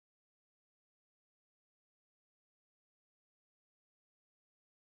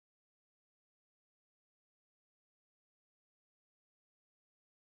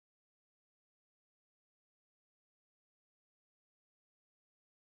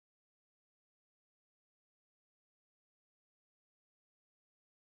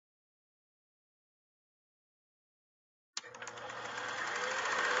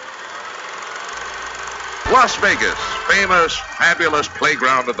Las Vegas, famous, fabulous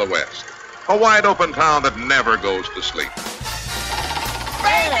playground of the West. A wide-open town that never goes to sleep.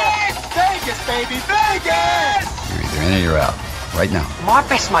 Vegas! Vegas, baby, Vegas! You're either in or you're out. Right now. My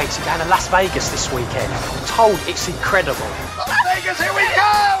best mates are going to Las Vegas this weekend. I'm told it's incredible. Las Vegas, here we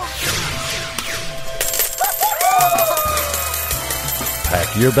go!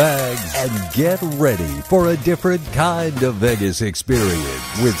 Pack your bags and get ready for a different kind of Vegas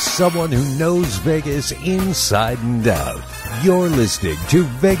experience with someone who knows Vegas inside and out. You're listening to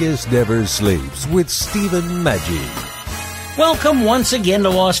Vegas Never Sleeps with Stephen Maggi. Welcome once again to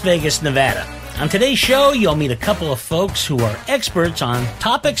Las Vegas, Nevada. On today's show, you'll meet a couple of folks who are experts on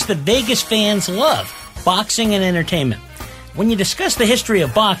topics that Vegas fans love, boxing and entertainment. When you discuss the history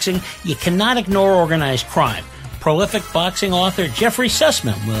of boxing, you cannot ignore organized crime. Prolific boxing author Jeffrey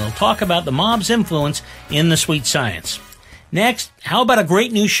Sussman will talk about the mob's influence in the sweet science. Next, how about a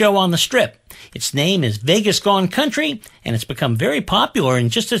great new show on the Strip? Its name is Vegas Gone Country, and it's become very popular in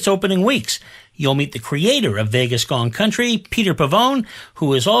just its opening weeks. You'll meet the creator of Vegas Gone Country, Peter Pavone,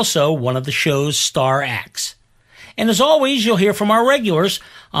 who is also one of the show's star acts. And as always, you'll hear from our regulars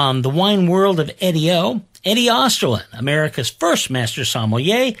on the wine world of Eddie O. Eddie Osterlin, America's first master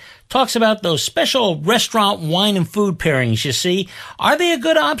sommelier, talks about those special restaurant wine and food pairings you see. Are they a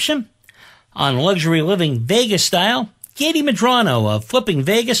good option? On Luxury Living Vegas Style, Katie Medrano of Flipping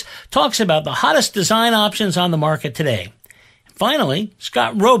Vegas talks about the hottest design options on the market today. Finally,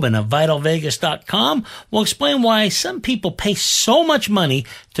 Scott Robin of VitalVegas.com will explain why some people pay so much money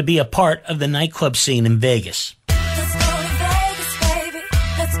to be a part of the nightclub scene in Vegas. Let's go to Vegas, baby.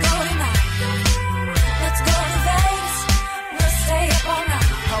 Let's go tonight. Let's go to Vegas. We'll stay up all night.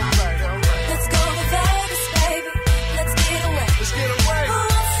 Let's go to Vegas, baby. Let's get away. Who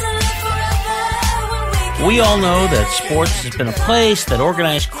wants to live forever when we can We all know that sports has been a place that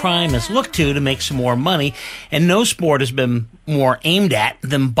organized crime has looked to make some more money, and no sport has been more aimed at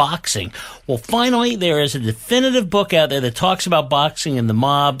than boxing. Well, finally, there is a definitive book out there that talks about boxing and the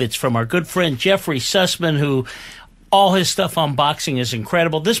mob. It's from our good friend Jeffrey Sussman, who all his stuff on boxing is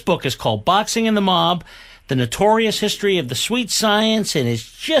incredible. This book is called Boxing and the Mob, The Notorious History of the Sweet Science, and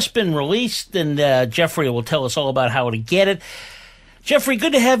it's just been released, and Jeffrey will tell us all about how to get it. Jeffrey,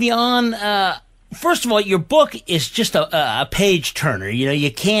 good to have you on. First of all, your book is just a page turner. You know,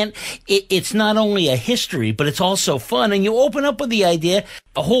 you can't, it's not only a history, but it's also fun. And you open up with the idea,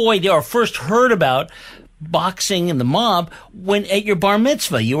 the whole idea, or first heard about boxing and the mob when at your bar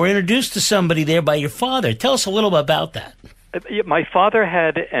mitzvah. You were introduced to somebody there by your father. Tell us a little bit about that. My father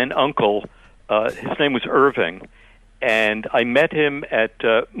had an uncle, his name was Irving, and I met him at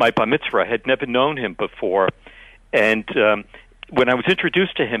my bar mitzvah. I had never known him before, and when I was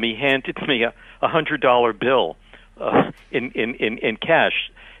introduced to him, he handed me a $100 bill in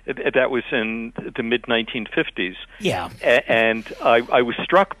cash. That was in the mid-1950s. Yeah. And I was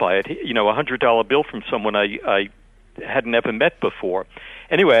struck by it. You know, a $100 bill from someone I hadn't ever met before.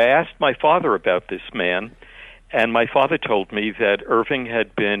 Anyway, I asked my father about this man, and my father told me that Irving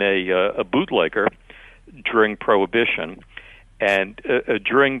had been a bootlegger during Prohibition, and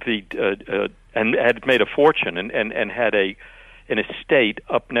during the and had made a fortune and had an estate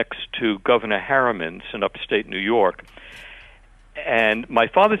up next to Governor Harriman's in upstate New York. And my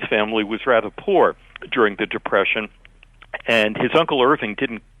father's family was rather poor during the Depression, and his Uncle Irving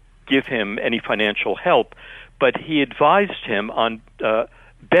didn't give him any financial help, but he advised him on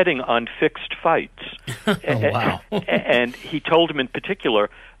betting on fixed fights. Oh, wow. And he told him in particular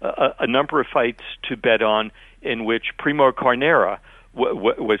a number of fights to bet on in which Primo Carnera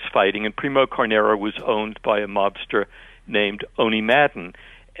was fighting, and Primo Carnera was owned by a mobster named Oni Madden.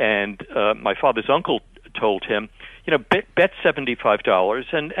 And my father's uncle told him, you know, bet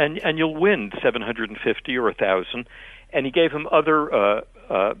 $75 and you'll win $750 or $1,000. And he gave him other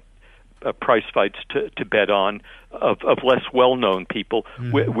prize fights to bet on of less well-known people,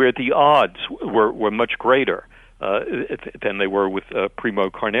 where the odds were much greater than they were with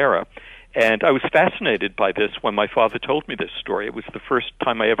Primo Carnera. And I was fascinated by this when my father told me this story. It was the first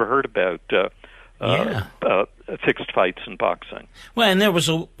time I ever heard about fixed fights in boxing. Well, and there was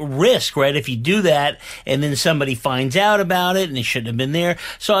a risk, right? If you do that and then somebody finds out about it and they shouldn't have been there.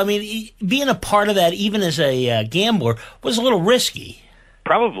 So, I mean, being a part of that, even as a gambler, was a little risky.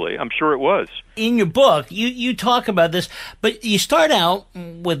 Probably. I'm sure it was. In your book, you talk about this, but you start out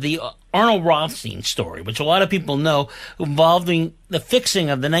with the Arnold Rothstein story, which a lot of people know, involving the fixing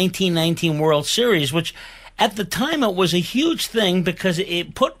of the 1919 World Series, which at the time it was a huge thing because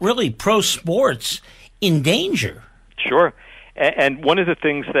it put really pro sports in danger. Sure. And one of the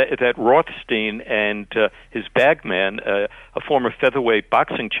things that Rothstein and his bagman, a former featherweight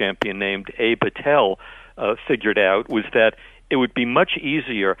boxing champion named Abe Attell, figured out was that it would be much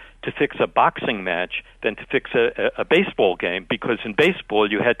easier to fix a boxing match than to fix a baseball game, because in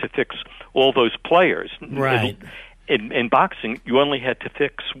baseball you had to fix all those players. Right. In boxing, you only had to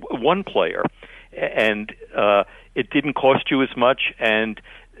fix one player, and it didn't cost you as much, and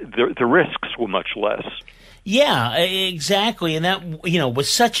the risks were much less. Yeah, exactly. And that,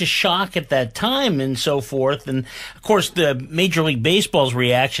 was such a shock at that time and so forth. And, of course, the Major League Baseball's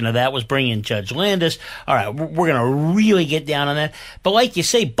reaction to that was bringing in Judge Landis. All right, we're going to really get down on that. But like you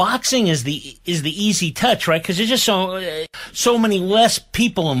say, boxing is the easy touch, right? Because there's just so many less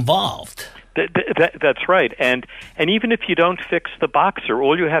people involved. That's right. And even if you don't fix the boxer,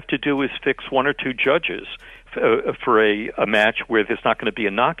 all you have to do is fix one or two judges for a match where there's not going to be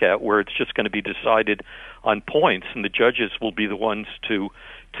a knockout, where it's just going to be decided on points, and the judges will be the ones to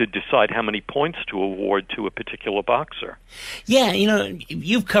decide how many points to award to a particular boxer. Yeah,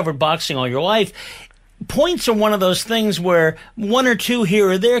 you've covered boxing all your life. Points are one of those things where one or two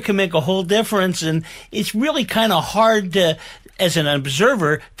here or there can make a whole difference, and it's really kind of hard to, as an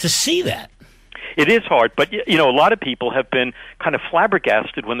observer, to see that. It is hard, but a lot of people have been kind of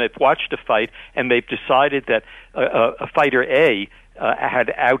flabbergasted when they've watched a fight and they've decided that a fighter A had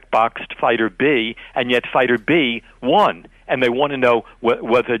outboxed fighter B, and yet fighter B won. And they want to know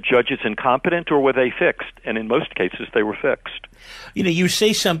whether judge is incompetent or were they fixed. And in most cases, they were fixed. You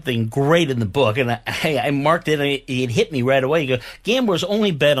say something great in the book, and I marked it, and it hit me right away. You go, gamblers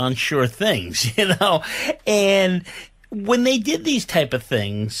only bet on sure things, and when they did these type of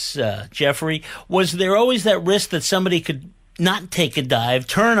things, Jeffrey, was there always that risk that somebody could not take a dive,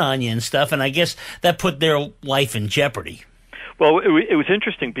 turn on you and stuff, and I guess that put their life in jeopardy? Well, it was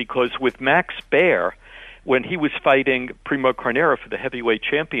interesting because with Max Baer, when he was fighting Primo Carnera for the heavyweight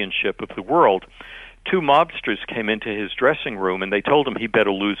championship of the world, two mobsters came into his dressing room and they told him he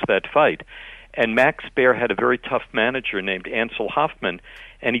better lose that fight. And Max Baer had a very tough manager named Ansel Hoffman,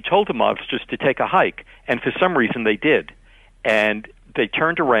 and he told the mobsters to take a hike, and for some reason they did. And they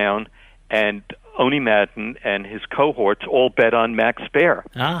turned around, and Oni Madden and his cohorts all bet on Max Baer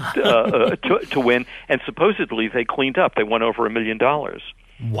to win, and supposedly they cleaned up. They won over $1 million.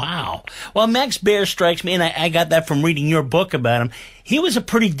 Wow. Well, Max Baer strikes me, and I got that from reading your book about him. He was a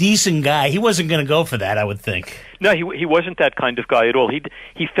pretty decent guy. He wasn't going to go for that, I would think. No, he wasn't that kind of guy at all.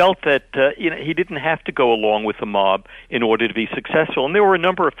 He felt that he didn't have to go along with the mob in order to be successful. And there were a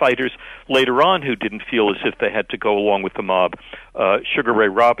number of fighters later on who didn't feel as if they had to go along with the mob. Sugar Ray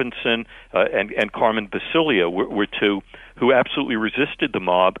Robinson and Carmen Basilia were two who absolutely resisted the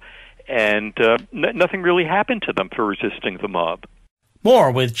mob, and nothing really happened to them for resisting the mob.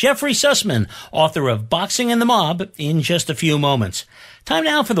 More with Jeffrey Sussman, author of Boxing and the Mob, in just a few moments. Time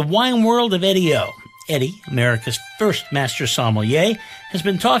now for the wine world of Eddie O. Eddie, America's first master sommelier, has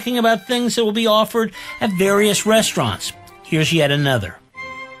been talking about things that will be offered at various restaurants. Here's yet another.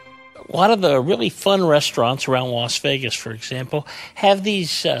 A lot of the really fun restaurants around Las Vegas, for example, have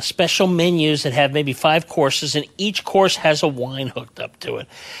these special menus that have maybe 5 courses, and each course has a wine hooked up to it.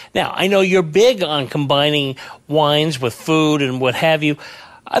 Now, I know you're big on combining wines with food and what have you.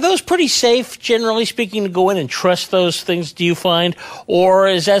 Are those pretty safe, generally speaking, to go in and trust those things, do you find? Or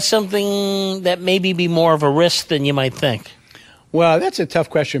is that something that maybe be more of a risk than you might think? Well, that's a tough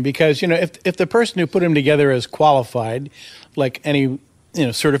question because, if the person who put them together is qualified, like any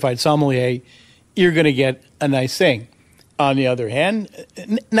certified sommelier, you're going to get a nice thing. On the other hand,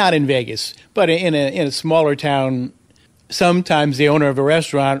 not in Vegas, but in a smaller town, sometimes the owner of a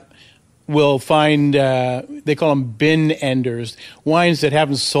restaurant will find, they call them bin enders, wines that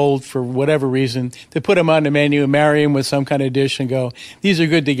haven't sold for whatever reason. They put them on the menu and marry them with some kind of dish and go, these are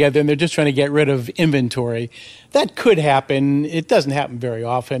good together, and they're just trying to get rid of inventory. That could happen. It doesn't happen very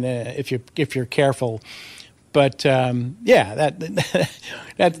often if you're careful. But that's know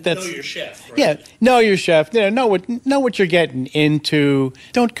your chef. Right? Yeah, know your chef. Know what you're getting into.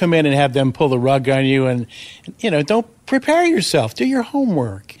 Don't come in and have them pull the rug on you, and don't prepare yourself. Do your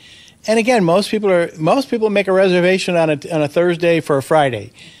homework. And again, most people make a reservation on a Thursday for a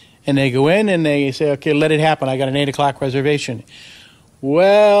Friday, and they go in and they say, okay, let it happen. I got an 8:00 reservation.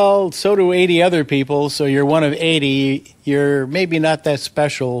 Well, so do 80 other people. So you're one of 80. You're maybe not that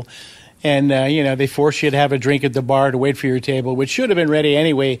special. And, they force you to have a drink at the bar to wait for your table, which should have been ready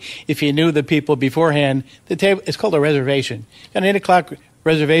anyway if you knew the people beforehand. The table, it's called a reservation. Got an 8:00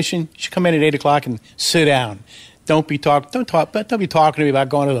 reservation, you should come in at 8:00 and sit down. Don't be talking to me about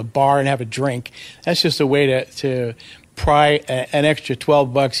going to the bar and have a drink. That's just a way to pry an extra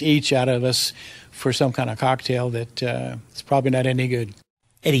 $12 each out of us for some kind of cocktail that it's probably not any good.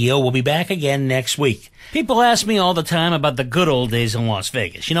 Eddie O will be back again next week. People ask me all the time about the good old days in Las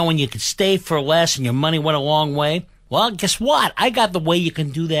Vegas. You know, when you could stay for less and your money went a long way? Well, guess what? I got the way you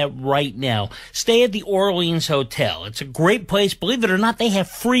can do that right now. Stay at the Orleans Hotel. It's a great place. Believe it or not, they have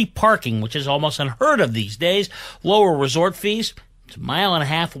free parking, which is almost unheard of these days. Lower resort fees. It's 1.5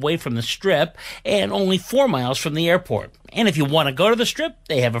 miles away from the Strip and only 4 miles from the airport. And if you want to go to the Strip,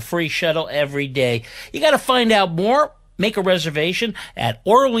 they have a free shuttle every day. You got to find out more. Make a reservation at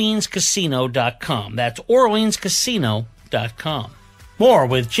OrleansCasino.com. That's OrleansCasino.com. More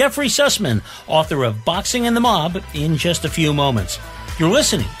with Jeffrey Sussman, author of Boxing and the Mob, in just a few moments. You're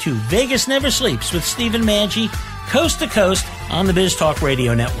listening to Vegas Never Sleeps with Stephen Maggi, coast to coast on the Biz Talk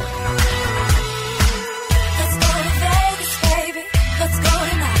Radio Network. Let's go to Vegas, baby. Let's go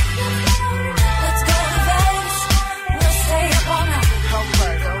tonight. Let's go to Vegas. We'll stay up all night.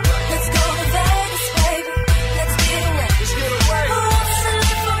 Let's go to Vegas, baby. Let's get away. Who wants to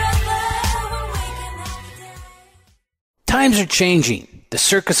live forever when we can have a day? Times are changing. The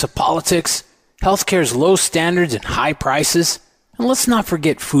circus of politics, healthcare's low standards and high prices, and let's not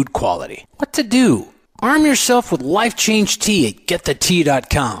forget food quality. What to do? Arm yourself with Life Change Tea at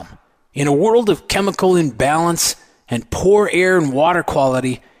GetTheTea.com. In a world of chemical imbalance and poor air and water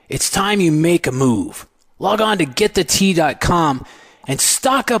quality, it's time you make a move. Log on to GetTheTea.com and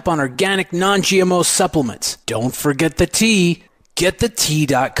stock up on organic non-GMO supplements. Don't forget the tea.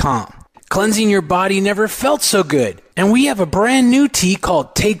 GetTheTea.com. Cleansing your body never felt so good. And we have a brand new tea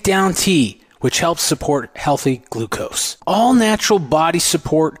called Takedown Tea, which helps support healthy glucose. All natural body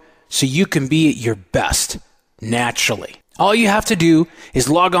support so you can be at your best, naturally. All you have to do is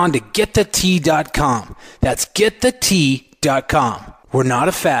log on to GetTheTea.com. That's GetTheTea.com. We're not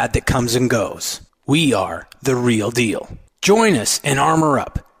a fad that comes and goes. We are the real deal. Join us and armor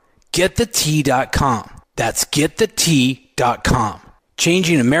up. GetTheTea.com. That's GetTheTea.com.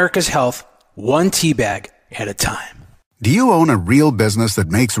 Changing America's health one tea bag at a time. Do you own a real business that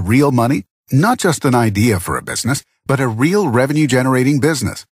makes real money? Not just an idea for a business, but a real revenue-generating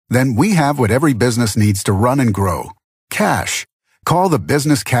business. Then we have what every business needs to run and grow. Cash. Call the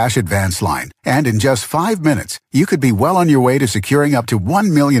Business Cash Advance Line, and in just 5 minutes, you could be well on your way to securing up to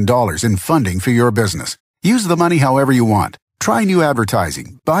 $1 million in funding for your business. Use the money however you want. Try new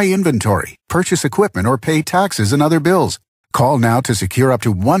advertising, buy inventory, purchase equipment, or pay taxes and other bills. Call now to secure up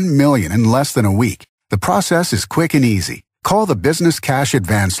to $1 million in less than a week. The process is quick and easy. Call the Business Cash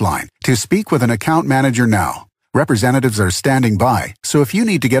Advance Line to speak with an account manager now. Representatives are standing by, so if you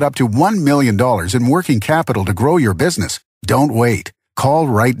need to get up to $1 million in working capital to grow your business, don't wait. Call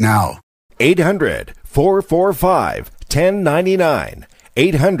right now. 800-445-1099.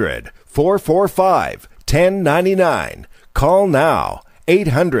 800-445-1099. Call now.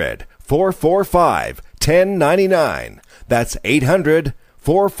 800-445-1099. That's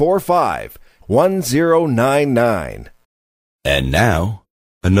 800-445-1099. And now,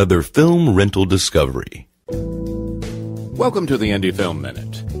 another film rental discovery. Welcome to the Indie Film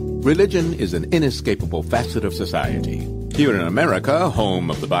Minute. Religion is an inescapable facet of society. Here in America,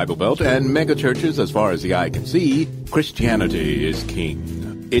 home of the Bible Belt and megachurches as far as the eye can see, Christianity is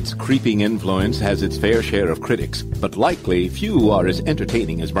king. Its creeping influence has its fair share of critics, but likely few are as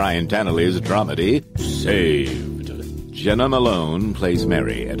entertaining as Brian Tannerly's dramedy, Saved. Jenna Malone plays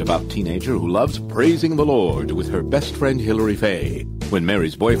Mary, a devout teenager who loves praising the Lord with her best friend Hilary Faye. When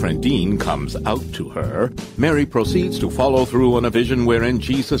Mary's boyfriend Dean comes out to her, Mary proceeds to follow through on a vision wherein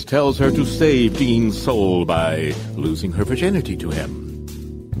Jesus tells her to save Dean's soul by losing her virginity to him.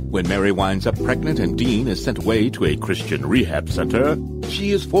 When Mary winds up pregnant and Dean is sent away to a Christian rehab center,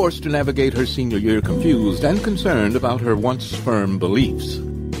 she is forced to navigate her senior year confused and concerned about her once firm beliefs.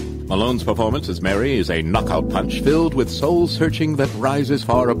 Malone's performance as Mary is a knockout punch filled with soul-searching that rises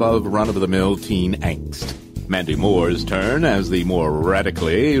far above run-of-the-mill teen angst. Mandy Moore's turn as the more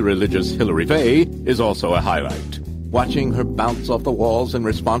radically religious Hilary Faye is also a highlight. Watching her bounce off the walls in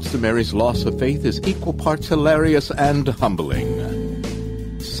response to Mary's loss of faith is equal parts hilarious and humbling.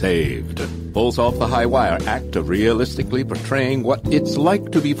 Saved pulls off the high-wire act of realistically portraying what it's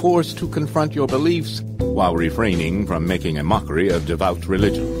like to be forced to confront your beliefs while refraining from making a mockery of devout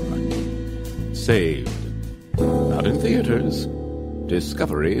religion. Saved. Not in theaters.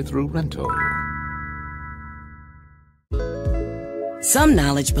 Discovery through rental. Some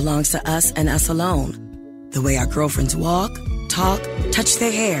knowledge belongs to us and us alone. The way our girlfriends walk, talk, touch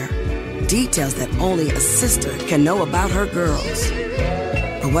their hair. Details that only a sister can know about her girls.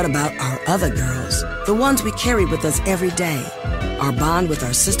 But what about our other girls? The ones we carry with us every day. Our bond with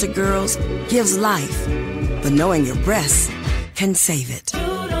our sister girls gives life. But knowing your breasts can save it.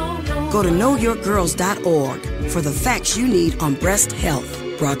 Go to knowyourgirls.org for the facts you need on breast health.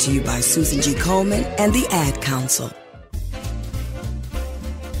 Brought to you by Susan G. Komen and the Ad Council.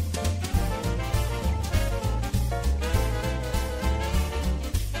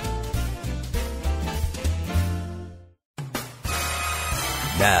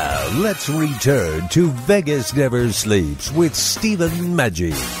 Now, let's return to Vegas Never Sleeps with Stephen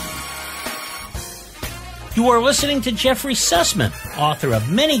Maggi. You are listening to Jeffrey Sussman, author of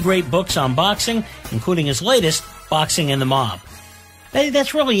many great books on boxing, including his latest, Boxing and the Mob.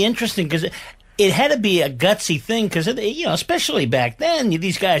 That's really interesting because it had to be a gutsy thing because, especially back then,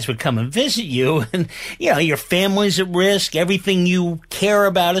 these guys would come and visit you and, your family's at risk. Everything you care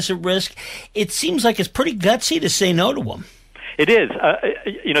about is at risk. It seems like it's pretty gutsy to say no to them. It is.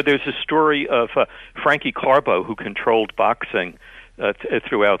 There's a story of Frankie Carbo, who controlled boxing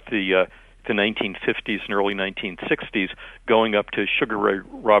throughout the 1950s and early 1960s, going up to Sugar Ray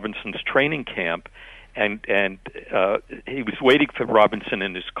Robinson's training camp, and he was waiting for Robinson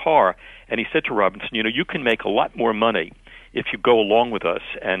in his car, and he said to Robinson, you can make a lot more money if you go along with us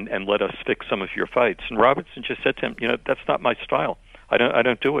and let us fix some of your fights. And Robinson just said to him, that's not my style. I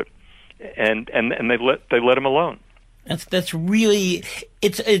don't do it. And they let him alone. That's really,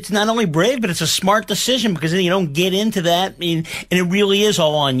 it's not only brave, but it's a smart decision because then you don't get into that, and it really is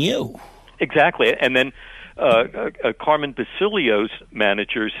all on you. Exactly. And then Carmen Basilio's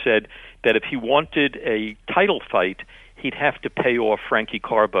manager said that if he wanted a title fight, he'd have to pay off Frankie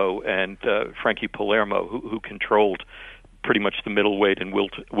Carbo and Frankie Palermo, who controlled pretty much the middleweight and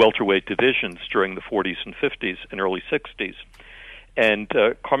welterweight divisions during the 40s and 50s and early 60s. And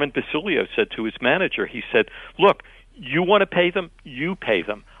Carmen Basilio said to his manager, he said, look, you want to pay them? You pay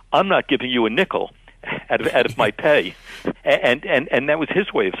them. I'm not giving you a nickel out of my pay. And that was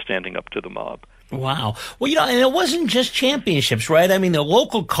his way of standing up to the mob. Wow. Well, and it wasn't just championships, right? I mean, the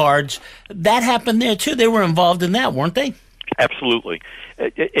local cards, that happened there, too. They were involved in that, weren't they? Absolutely.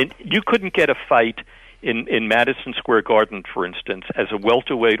 And you couldn't get a fight in Madison Square Garden, for instance, as a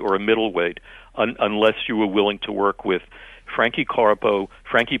welterweight or a middleweight unless you were willing to work with Frankie Carbo,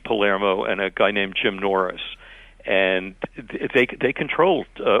 Frankie Palermo, and a guy named Jim Norris. And they controlled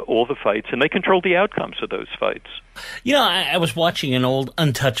all the fights, and they controlled the outcomes of those fights. I was watching an old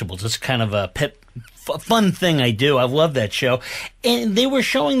Untouchables. It's kind of a fun thing I do. I love that show. And they were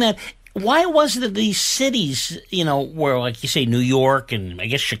showing that, why was it that these cities, where, like you say, New York and I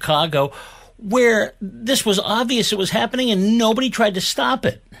guess Chicago, where this was obvious it was happening and nobody tried to stop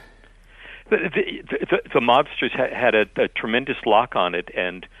it? The mobsters had a tremendous lock on it,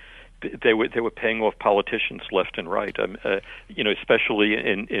 and they were paying off politicians left and right. Especially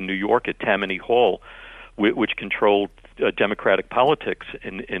in New York at Tammany Hall, which controlled Democratic politics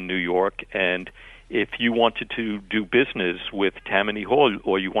in New York. And if you wanted to do business with Tammany Hall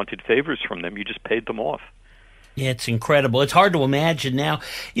or you wanted favors from them, you just paid them off. Yeah, it's incredible. It's hard to imagine now.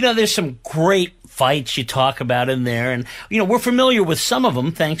 There's some great fights you talk about in there, and we're familiar with some of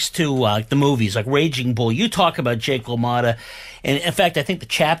them thanks to the movies like Raging Bull. You talk about Jake LaMotta, and in fact, I think the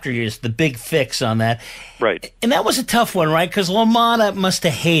chapter is The Big Fix on that. Right. And that was a tough one, right? Because LaMotta must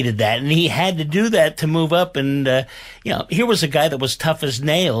have hated that, and he had to do that to move up. And here was a guy that was tough as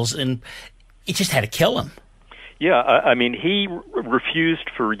nails, and it just had to kill him. Yeah, he refused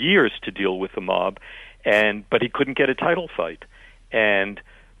for years to deal with the mob. But he couldn't get a title fight, and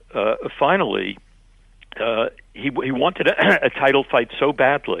finally, he wanted a title fight so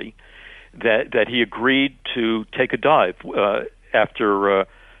badly that he agreed to take a dive after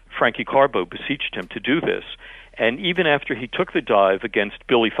Frankie Carbo beseeched him to do this. And even after he took the dive against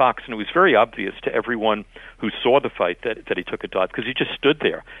Billy Fox, and it was very obvious to everyone who saw the fight that he took a dive because he just stood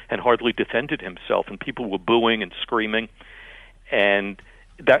there and hardly defended himself, and people were booing and screaming, and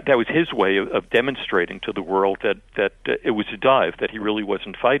that was his way of demonstrating to the world that it was a dive, that he really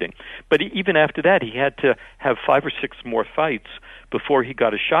wasn't fighting. But even after that, he had to have 5 or 6 more fights before he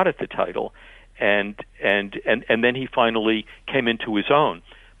got a shot at the title, and then he finally came into his own.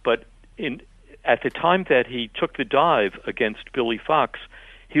 But at the time that he took the dive against Billy Fox,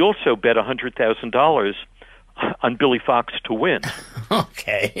 he also bet $100,000 on Billy Fox to win.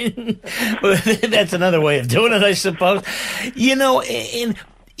 Okay. That's another way of doing it, I suppose. And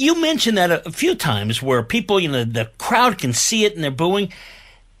you mentioned that a few times where people, the crowd can see it and they're booing.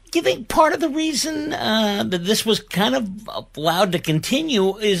 Do you think part of the reason that this was kind of allowed to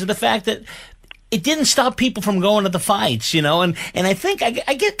continue is the fact that it didn't stop people from going to the fights, and I think I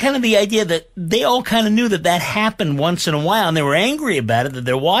get kind of the idea that they all kind of knew that happened once in a while, and they were angry about it, that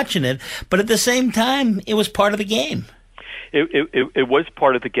they're watching it, but at the same time, it was part of the game. It was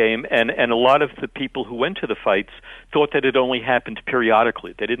part of the game, and a lot of the people who went to the fights thought that it only happened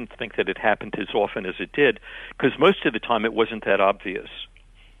periodically. They didn't think that it happened as often as it did, because most of the time it wasn't that obvious.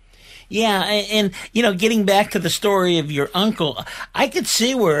 Yeah, and getting back to the story of your uncle, I could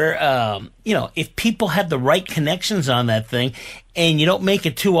see where, if people had the right connections on that thing and you don't make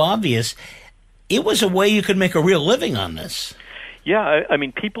it too obvious, it was a way you could make a real living on this. Yeah, I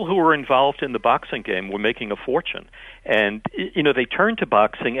mean, people who were involved in the boxing game were making a fortune. And, they turned to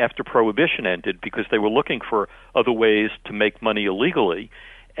boxing after Prohibition ended because they were looking for other ways to make money illegally.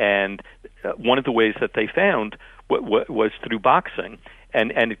 And one of the ways that they found was through boxing.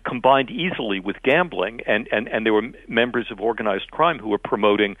 And it combined easily with gambling. And there were members of organized crime who were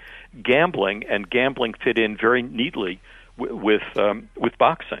promoting gambling, and gambling fit in very neatly with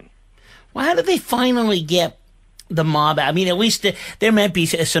boxing. Well, how did they finally get the mob? I mean, at least there might be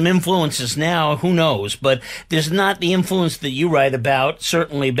some influences now, who knows, but there's not the influence that you write about,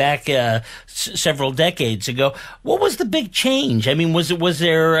 certainly back several decades ago. What was the big change? I mean, was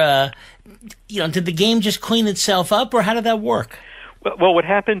there, did the game just clean itself up, or how did that work? Well, what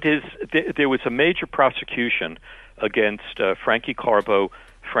happened is there was a major prosecution against Frankie Carbo,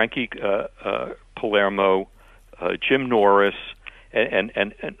 Frankie Palermo, Jim Norris,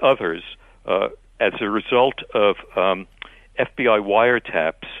 and others, as a result of FBI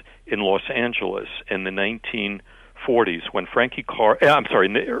wiretaps in Los Angeles in the 1940s, when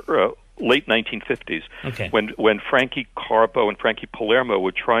in the late 1950s, okay, when Frankie Carbo and Frankie Palermo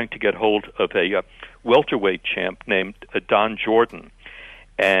were trying to get hold of a welterweight champ named Don Jordan,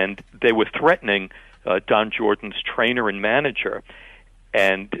 and they were threatening Don Jordan's trainer and manager,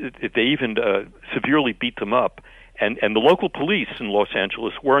 and they even severely beat them up. And the local police in Los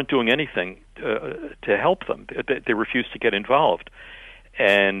Angeles weren't doing anything to help them. They refused to get involved.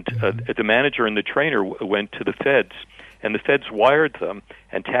 And the manager and the trainer went to the feds, and the feds wired them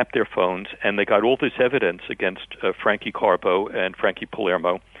and tapped their phones, and they got all this evidence against Frankie Carbo and Frankie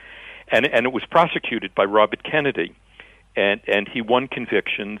Palermo. And it was prosecuted by Robert Kennedy, and he won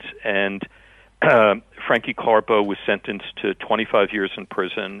convictions, and Frankie Carbo was sentenced to 25 years in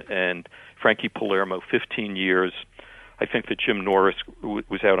prison, and Frankie Palermo 15 years. I think that Jim Norris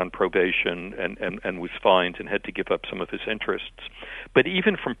was out on probation and was fined and had to give up some of his interests. But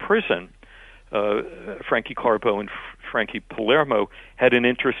even from prison, Frankie Carbo and Frankie Palermo had an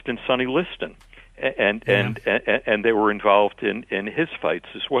interest in Sonny Liston, and they were involved in his fights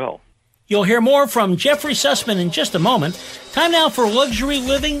as well. You'll hear more from Jeffrey Sussman in just a moment. Time now for Luxury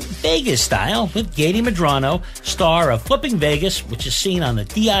Living Vegas Style with Gady Medrano, star of Flipping Vegas, which is seen on the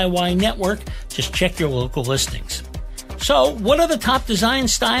DIY network. Just check your local listings. So, what are the top design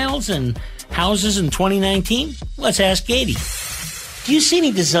styles and houses in 2019? Let's ask Gady. Do you see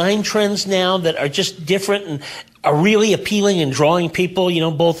any design trends now that are just different and are really appealing and drawing people,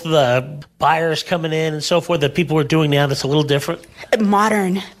 both the buyers coming in and so forth, that people are doing now that's a little different?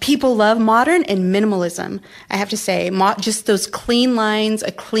 Modern. People love modern and minimalism, I have to say. Just those clean lines,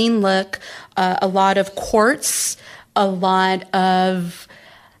 a clean look, a lot of quartz, a lot of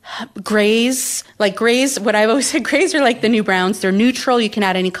grays. Like grays, what I've always said, grays are like the new browns. They're neutral. You can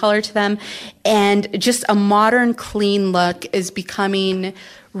add any color to them. And just a modern, clean look is becoming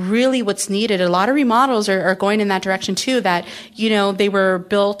really what's needed. A lot of remodels are going in that direction too, that, they were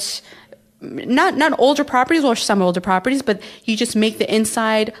built, not older properties, or some older properties, but you just make the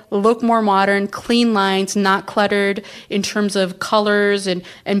inside look more modern, clean lines, not cluttered in terms of colors, and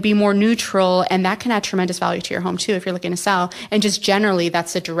be more neutral. And that can add tremendous value to your home too if you're looking to sell. And just generally,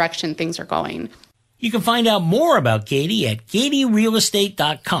 that's the direction things are going. You can find out more about Gady at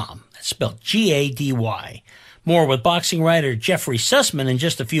GadyRealEstate.com. That's spelled Gady. More with boxing writer Jeffrey Sussman in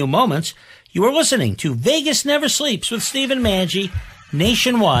just a few moments. You are listening to Vegas Never Sleeps with Stephen Maggi,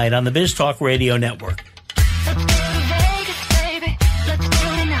 nationwide on the Biz Talk Radio Network. Let's go to Vegas, baby. Let's go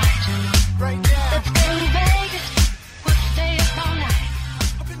tonight. Right now. Let's go to Vegas. We'll stay up all night.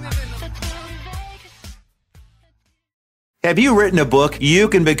 Let's go to Vegas. Have you written a book? You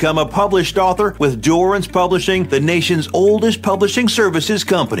can become a published author with Dorrance Publishing, the nation's oldest publishing services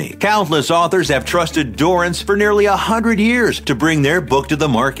company. Countless authors have trusted Dorrance for nearly 100 years to bring their book to the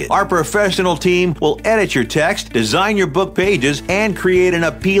market. Our professional team will edit your text, design your book pages, and create an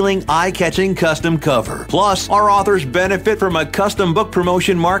appealing, eye-catching custom cover. Plus, our authors benefit from a custom book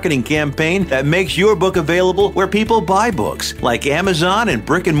promotion marketing campaign that makes your book available where people buy books, like Amazon and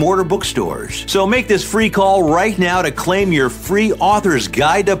brick-and-mortar bookstores. So make this free call right now to claim your free author's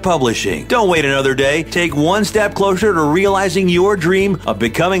guide to publishing. Don't wait another day. Take one step closer to realizing your dream of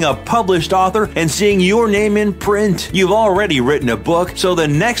becoming a published author and seeing your name in print. You've already written a book, so the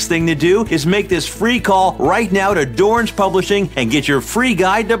next thing to do is make this free call right now to Dorrance Publishing and get your free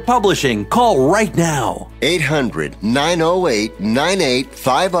guide to publishing. Call right now.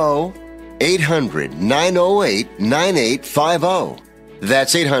 800-908-9850. 800-908-9850.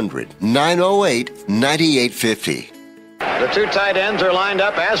 That's 800-908-9850. The two tight ends are lined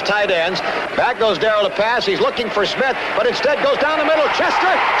up as tight ends. Back goes Darrell to pass. He's looking for Smith, but instead goes down the middle.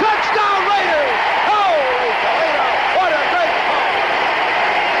 Chester, touchdown Raiders! Holy Toledo, what a great call!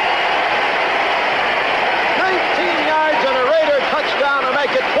 19 yards and a Raider touchdown to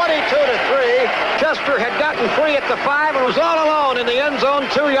make it 22-3. Chester had gotten free at the 5 and was all alone in the end zone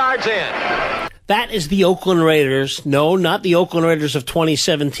 2 yards in. That is the Oakland Raiders. No, not the Oakland Raiders of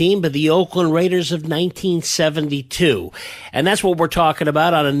 2017, but the Oakland Raiders of 1972. And that's what we're talking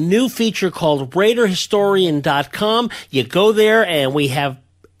about on a new feature called RaiderHistorian.com. You go there and we have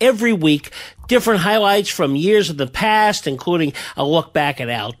every week different highlights from years of the past, including a look back at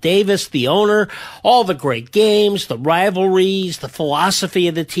Al Davis, the owner, all the great games, the rivalries, the philosophy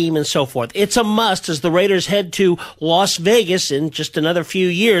of the team, and so forth. It's a must as the Raiders head to Las Vegas in just another few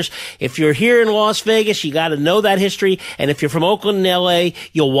years. If you're here in Las Vegas, you got to know that history, and if you're from Oakland and L.A.,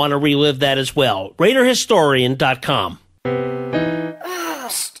 you'll want to relive that as well. RaiderHistorian.com.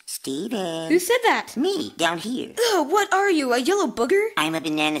 Steven. Who said that? Me, down here. Ugh, what are you, a yellow booger? I'm a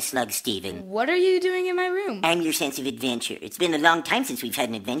banana slug, Steven. What are you doing in my room? I'm your sense of adventure. It's been a long time since we've had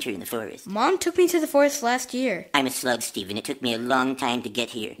an adventure in the forest. Mom took me to the forest last year. I'm a slug, Steven. It took me a long time to get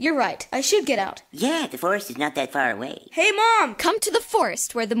here. You're right. I should get out. Yeah, the forest is not that far away. Hey, Mom! Come to the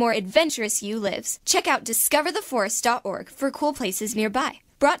forest where the more adventurous you lives. Check out discovertheforest.org for cool places nearby.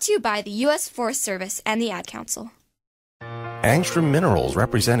 Brought to you by the U.S. Forest Service and the Ad Council. Angstrom Minerals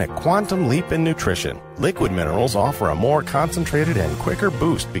represent a quantum leap in nutrition. Liquid minerals offer a more concentrated and quicker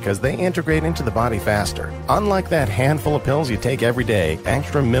boost because they integrate into the body faster. Unlike that handful of pills you take every day,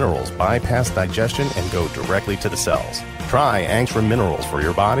 Angstrom Minerals bypass digestion and go directly to the cells. Try Angstrom Minerals for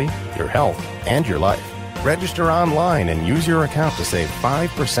your body, your health, and your life. Register online and use your account to save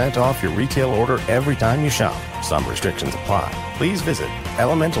 5% off your retail order every time you shop. Some restrictions apply. Please visit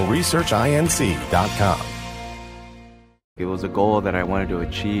elementalresearchinc.com. It was a goal that I wanted to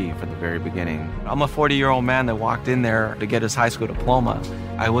achieve from the very beginning. I'm a 40-year-old man that walked in there to get his high school diploma.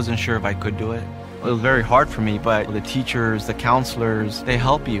 I wasn't sure if I could do it. It was very hard for me, but the teachers, the counselors, they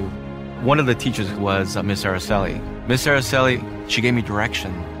help you. One of the teachers was Miss Araceli. Miss Araceli, she gave me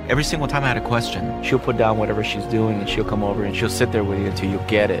direction. Every single time I had a question, she'll put down whatever she's doing and she'll come over and she'll sit there with you until you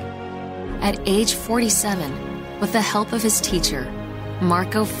get it. At age 47, with the help of his teacher,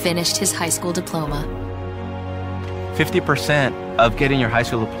 Marco finished his high school diploma. 50% of getting your high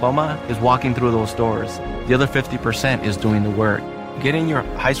school diploma is walking through those doors. The other 50% is doing the work. Getting your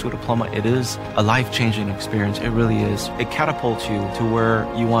high school diploma, it is a life-changing experience. It really is. It catapults you to where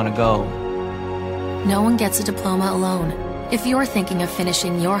you want to go. No one gets a diploma alone. If you're thinking of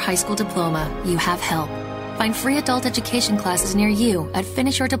finishing your high school diploma, you have help. Find free adult education classes near you at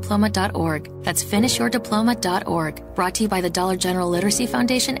finishyourdiploma.org. That's finishyourdiploma.org. Brought to you by the Dollar General Literacy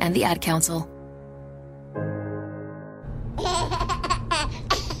Foundation and the Ad Council.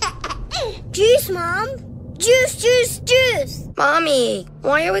 Juice, Mom! Juice, juice, juice! Mommy,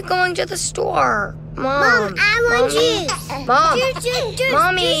 why are we going to the store? Mom, I want juice! Mom! Juice, juice, juice!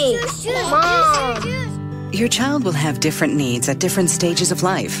 Mommy! Juice, juice, Mom! Juice, juice. Your child will have different needs at different stages of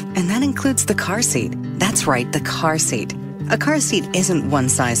life, and that includes the car seat. That's right, the car seat. A car seat isn't one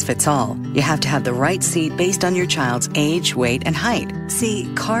size fits all. You have to have the right seat based on your child's age, weight, and height. See,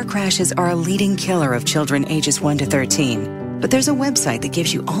 car crashes are a leading killer of children ages 1 to 13. But there's a website that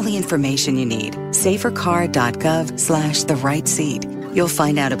gives you all the information you need. safercar.gov/the-right-seat. You'll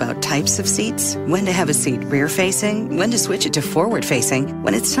find out about types of seats, when to have a seat rear-facing, when to switch it to forward-facing,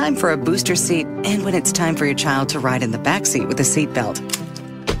 when it's time for a booster seat, and when it's time for your child to ride in the back seat with a seatbelt.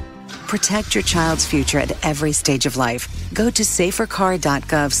 Protect your child's future at every stage of life. Go to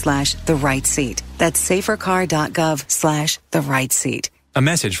safercar.gov/the-right-seat. That's safercar.gov/the-right-seat. A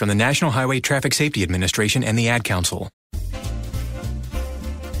message from the National Highway Traffic Safety Administration and the Ad Council.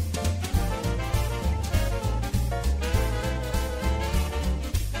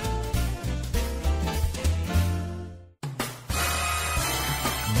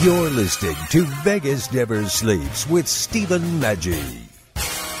 You're listening to Vegas Never Sleeps with Stephen Maggi.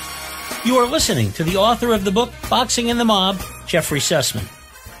 You are listening to the author of the book, Boxing and the Mob, Jeffrey Sussman.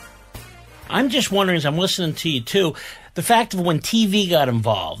 I'm just wondering, as I'm listening to you too, the fact of when TV got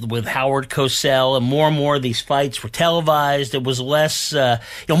involved with Howard Cosell and more of these fights were televised, it was less,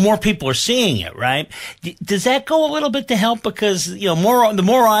 more people are seeing it, right? Does that go a little bit to help? Because, the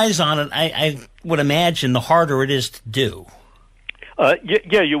more eyes on it, I would imagine the harder it is to do.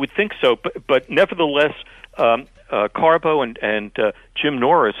 Yeah, you would think so, but nevertheless, Carbo and Jim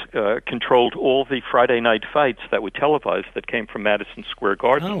Norris controlled all the Friday night fights that were televised that came from Madison Square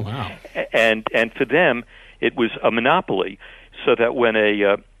Garden. Oh, wow. And for them, it was a monopoly so that when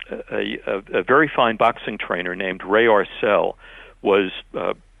a very fine boxing trainer named Ray Arcel was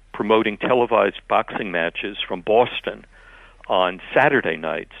promoting televised boxing matches from Boston on Saturday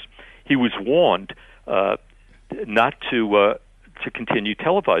nights, he was warned not to continue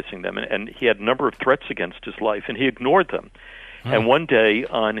televising them, and he had a number of threats against his life, and he ignored them. And one day,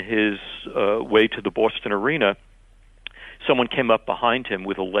 on his way to the Boston arena, someone came up behind him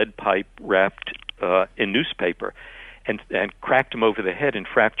with a lead pipe wrapped in newspaper, and cracked him over the head and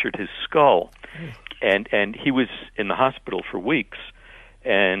fractured his skull. And he was in the hospital for weeks.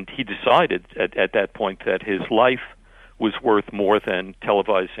 And he decided at that point that his life was worth more than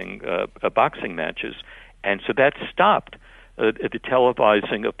televising boxing matches. And so that stopped the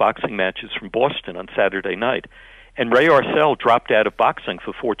televising of boxing matches from Boston on Saturday night. And Ray Arcel dropped out of boxing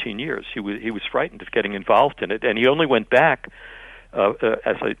for 14 years. He was frightened of getting involved in it. And he only went back, as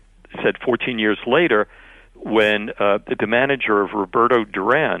I said, 14 years later, when the manager of Roberto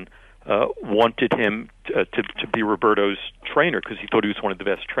Duran wanted him to be Roberto's trainer because he thought he was one of the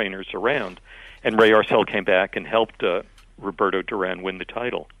best trainers around. And Ray Arcel came back and helped Roberto Duran win the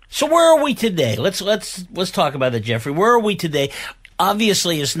title. So where are we today? Let's talk about that, Jeffrey. Where are we today?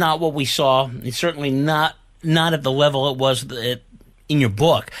 Obviously, it's not what we saw. It's certainly not at the level it was in your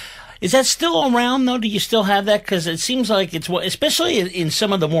book. Is that still around, though? Do you still have that? Because it seems like it's, especially in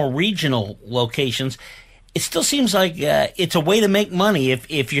some of the more regional locations, it still seems like it's a way to make money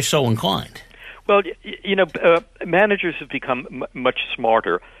if you're so inclined. Well, managers have become much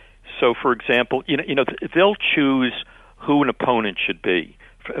smarter. So, for example, they'll choose who an opponent should be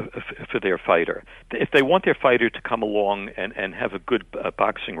for their fighter. If they want their fighter to come along and have a good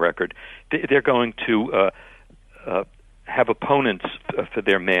boxing record, they're going to have opponents for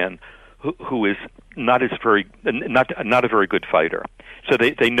their man who is not a very good fighter. So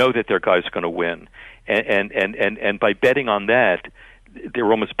they know that their guy's going to win, and by betting on that,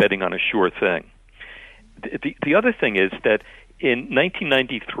 they're almost betting on a sure thing. The other thing is that in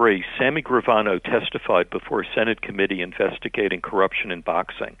 1993, Sammy Gravano testified before a Senate committee investigating corruption in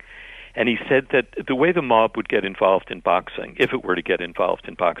boxing. And he said that the way the mob would get involved in boxing, if it were to get involved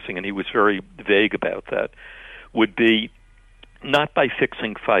in boxing, and he was very vague about that, would be not by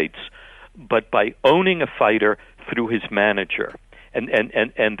fixing fights, but by owning a fighter through his manager. And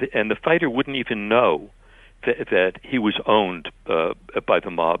the fighter wouldn't even know that he was owned by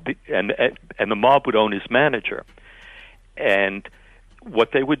the mob, and the mob would own his manager. And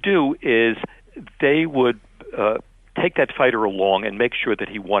what they would do is they would take that fighter along and make sure that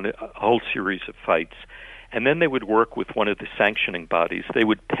he won a whole series of fights. And then they would work with one of the sanctioning bodies. They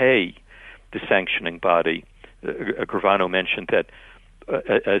would pay the sanctioning body. Gravano mentioned that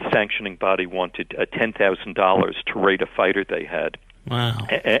a sanctioning body wanted $10,000 to rate a fighter they had. Wow.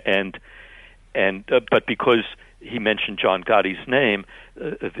 But because he mentioned John Gotti's name,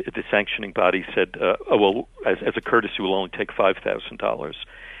 the sanctioning body said, as a courtesy, we'll only take $5,000.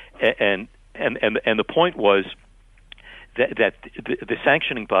 And the point was that the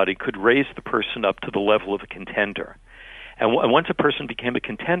sanctioning body could raise the person up to the level of a contender. And once a person became a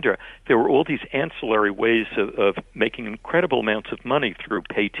contender, there were all these ancillary ways of making incredible amounts of money through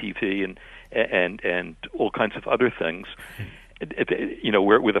pay TV and all kinds of other things.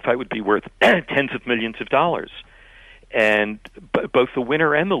 Where the fight would be worth tens of millions of dollars. And both the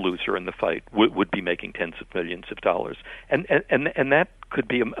winner and the loser in the fight would be making tens of millions of dollars. And that could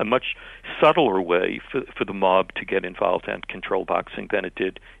be a much subtler way for the mob to get involved and control boxing than it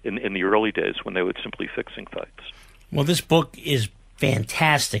did in the early days when they were simply fixing fights. Well, this book is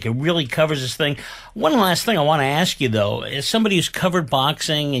fantastic. It really covers this thing. One last thing I want to ask you, though, as somebody who's covered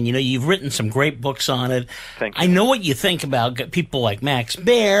boxing, and you've written some great books on it. Thank you. I know what you think about people like Max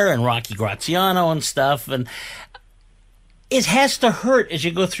Baer and Rocky Graziano and stuff, and it has to hurt as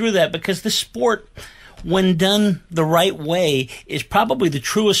you go through that, because the sport, when done the right way, is probably the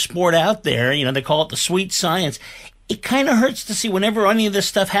truest sport out there. They call it the sweet science. It kind of hurts to see whenever any of this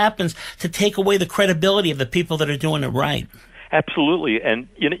stuff happens to take away the credibility of the people that are doing it right. Absolutely. And,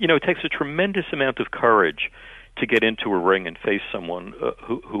 it takes a tremendous amount of courage to get into a ring and face someone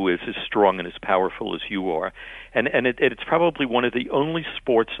who is as strong and as powerful as you are. And it's probably one of the only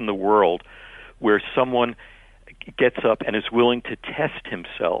sports in the world where someone gets up and is willing to test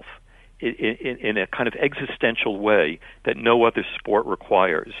himself in a kind of existential way that no other sport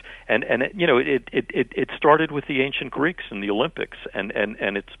requires. And it started with the ancient Greeks in the Olympics, and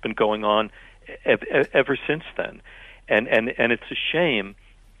it's been going on ever since then. And it's a shame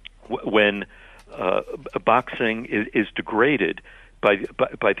when boxing is degraded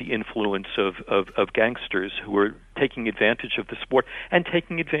by the influence of gangsters who are taking advantage of the sport and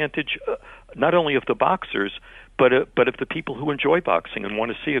taking advantage not only of the boxers, but of the people who enjoy boxing and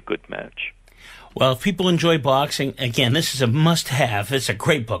want to see a good match. Well, if people enjoy boxing, again, this is a must-have. It's a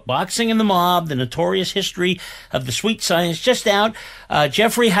great book. Boxing and the Mob, The Notorious History of the Sweet Science, just out.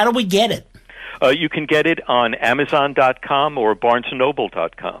 Jeffrey, how do we get it? You can get it on Amazon.com or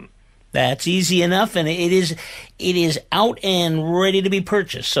BarnesandNoble.com. That's easy enough, and it is out and ready to be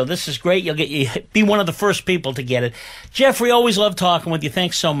purchased. So this is great. You'll be one of the first people to get it. Jeffrey, always love talking with you.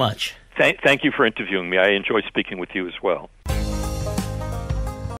 Thanks so much. Thank you for interviewing me. I enjoy speaking with you as well.